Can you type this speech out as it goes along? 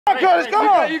on, Curtis, come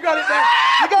on. You got it, man.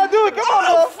 You gotta do it. Come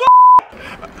on,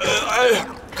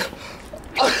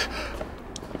 bro.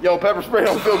 Yo, pepper spray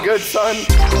don't feel good, son.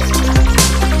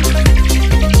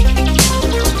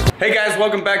 Hey guys,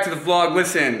 welcome back to the vlog.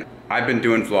 Listen, I've been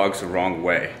doing vlogs the wrong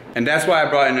way. And that's why I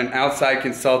brought in an outside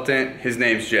consultant. His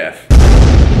name's Jeff.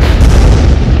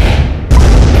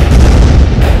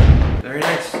 Very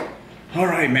nice. All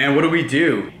right, man, what do we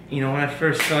do? You know, when I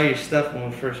first saw your stuff, when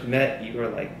we first met, you were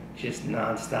like just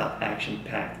non-stop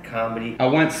action-packed comedy. I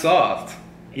went soft.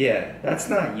 Yeah, that's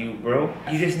not you, bro.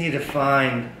 You just need to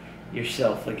find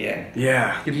yourself again.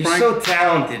 Yeah. You're so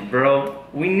talented, bro.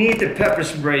 We need to pepper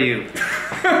spray you.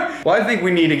 Well, I think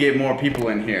we need to get more people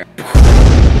in here.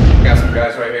 I got some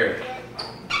guys right here.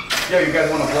 Yo, you guys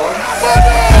want to vlog?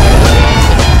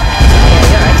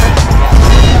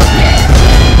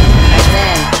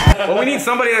 Well, we need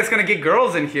somebody that's gonna get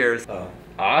girls in here.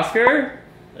 Oscar?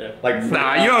 Yeah. Like,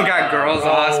 nah, you don't got girls,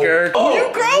 Oscar. Oh,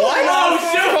 you girls?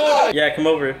 Oh, shit! Yeah, come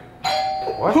over.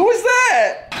 What? Who is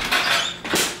that?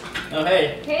 Oh,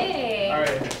 hey. Hey. All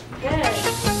right. Good.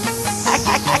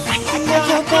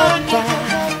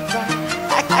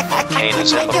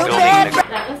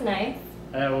 That was nice.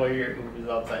 Well, your Uber is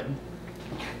outside.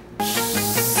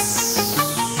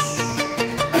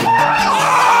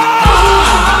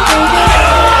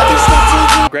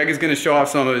 Greg is gonna show off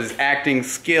some of his acting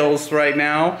skills right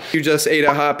now. You just ate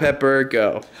a hot pepper,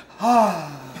 go. Greg's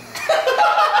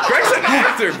an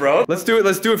actor, bro. Let's do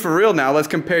it for real now. Let's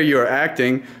compare your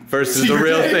acting versus the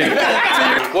real thing.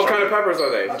 What kind of peppers are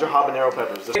they? These are habanero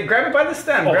peppers. Hey, grab it by the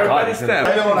stem, grab it by the stem.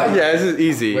 Yeah, this is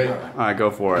easy. All right,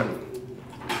 go for it.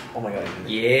 Oh my god.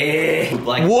 Yeah.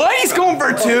 Like, What? He's going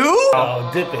for two? Oh,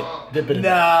 dip it. Dip it in.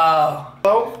 no.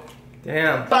 Oh.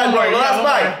 Damn. Bye, bro. Last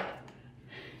bite.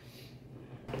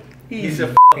 He's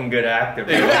a fucking good actor,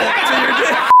 bro.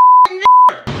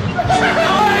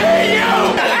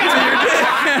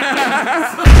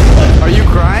 Are you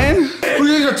crying?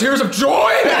 These are tears of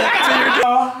joy.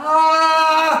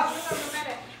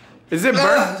 Is it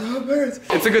burnt?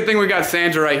 It's a good thing we got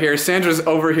Sandra right here. Sandra's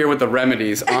over here with the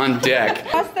remedies on deck.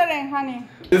 Mustard and honey.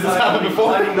 This has happened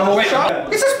before. The whole shop.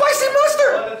 It's a spicy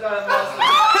mustard.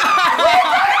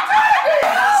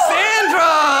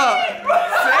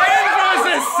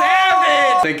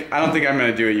 I don't think I'm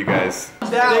gonna do it, you guys.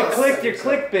 They clicked your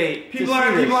clickbait. People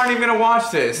aren't even gonna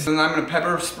watch this. And I'm gonna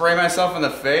pepper spray myself in the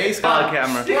face. On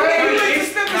camera.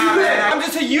 I'm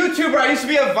just a YouTuber. I used to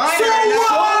be a Viner. So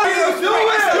what?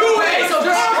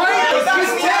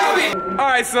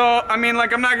 Alright, so, I mean,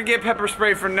 like, I'm not gonna get pepper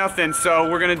spray for nothing, so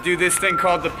we're gonna do this thing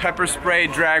called the pepper spray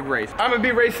drag race. I'm gonna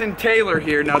be racing Taylor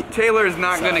here. Now, Taylor is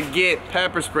not gonna get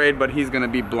pepper sprayed, but he's gonna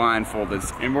be blindfolded.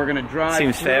 And we're gonna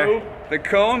drive through the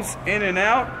cones, in and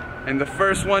out, and the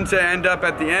first one to end up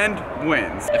at the end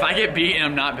wins. If I get beat and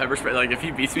I'm not pepper sprayed, like if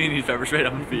he beats me and he's pepper sprayed,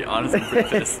 I'm gonna be honestly pretty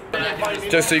pissed.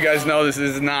 Just so you guys know, this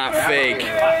is not fake.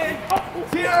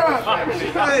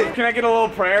 Can I get a little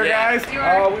prayer, guys?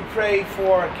 We pray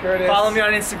for Curtis. Follow me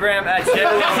on Instagram at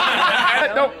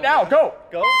Jeff. No, now, go.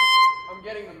 Go. I'm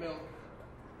getting the milk.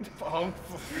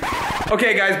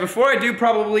 Okay guys, before I do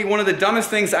probably one of the dumbest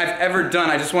things I've ever done,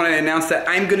 I just want to announce that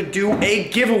I'm gonna do a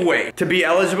giveaway. To be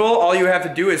eligible, all you have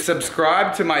to do is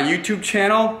subscribe to my YouTube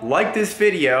channel, like this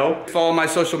video, follow my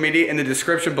social media in the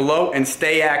description below, and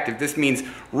stay active. This means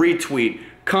retweet,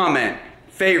 comment,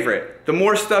 favorite. The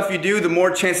more stuff you do, the more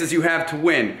chances you have to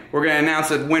win. We're gonna announce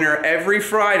a winner every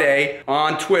Friday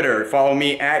on Twitter. Follow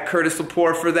me at Curtis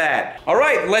Lepore for that. All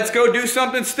right, let's go do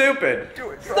something stupid.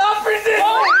 Stop resisting!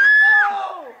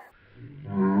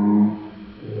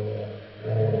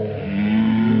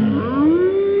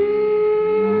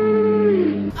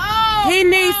 He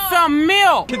needs some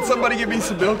milk. Can somebody give me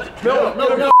some milk? No,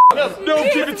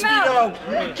 give it to me now.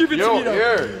 Give it to me now.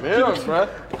 Here, milk, bro.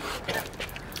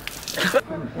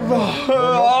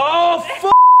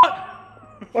 Oh,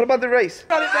 What about the race?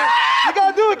 You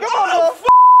gotta do it. Come on, bro.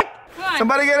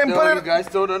 Somebody get him. No, you guys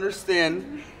don't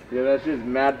understand. Yeah, that's just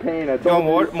mad pain. I You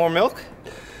want more milk?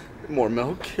 More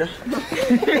milk.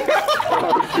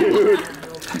 Oh, dude.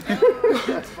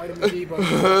 That's vitamin D, bro.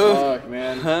 Fuck,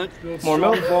 man. Huh? More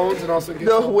milk? Bones and also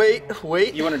No, wait.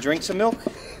 You want to drink some milk?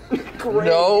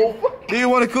 No. Do you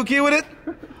want a cookie with it?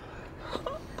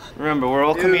 Remember, we're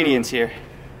all comedians here.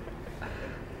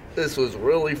 This was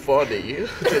really funny.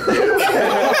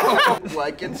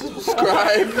 Like and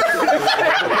subscribe.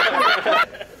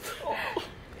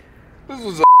 This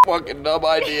was a fucking dumb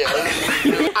idea.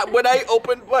 When I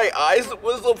opened my eyes, it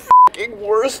was the fucking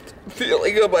worst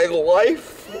feeling of my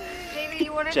life. David,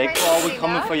 you want to Jake Paul, we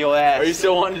coming for your ass. Are you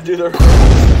still wanting to do the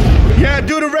Yeah,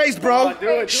 do the race, bro.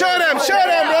 Show them,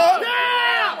 bro.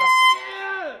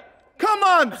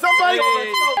 on, somebody.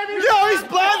 Yo, he's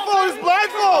blindfolded. He's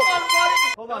blindfolded.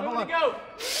 Hold on. Go.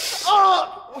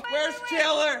 Oh, where's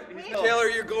Taylor? Taylor,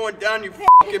 you're going down, you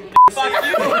fucking bitch. Fuck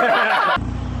you.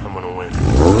 I'm gonna win.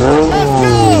 Let's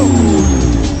go.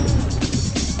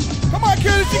 Come on,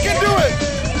 Curtis, you can do it.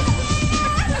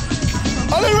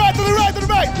 To the right, to the right, to the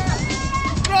right.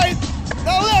 Right.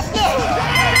 Now left,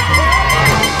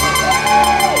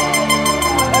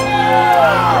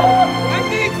 I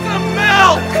need some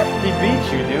milk. He beat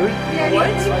you, dude. What?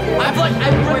 I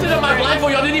ripped it up my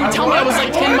blindfold. Y'all didn't even tell me I was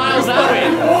like 10 miles out.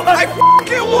 I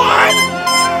fucking won.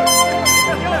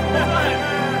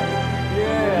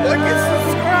 Like and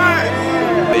subscribe.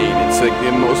 It's like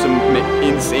the most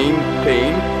insane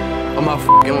pain of my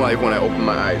fucking life when I open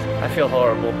my eyes. I feel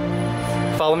horrible.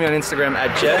 Follow me on Instagram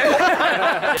 @Jet.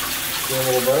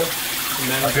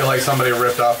 I feel like somebody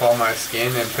ripped off all my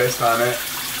skin and pissed on it.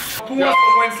 Who wants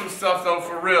to win some stuff though,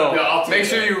 for real? Yeah, make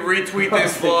sure you retweet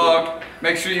this vlog.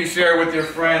 Make sure you share it with your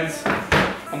friends.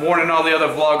 I'm warning all the other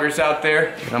vloggers out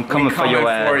there. I'm coming for your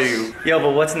ass. For you. Yo,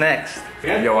 but what's next?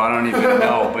 Yo, I don't even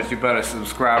know, but you better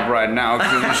subscribe right now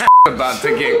because this about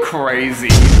to get crazy.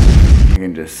 You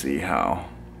can just see how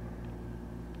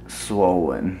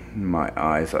swollen my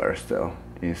eyes are still.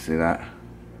 Can you see that?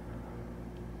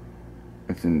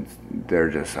 They're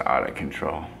just out of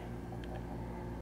control.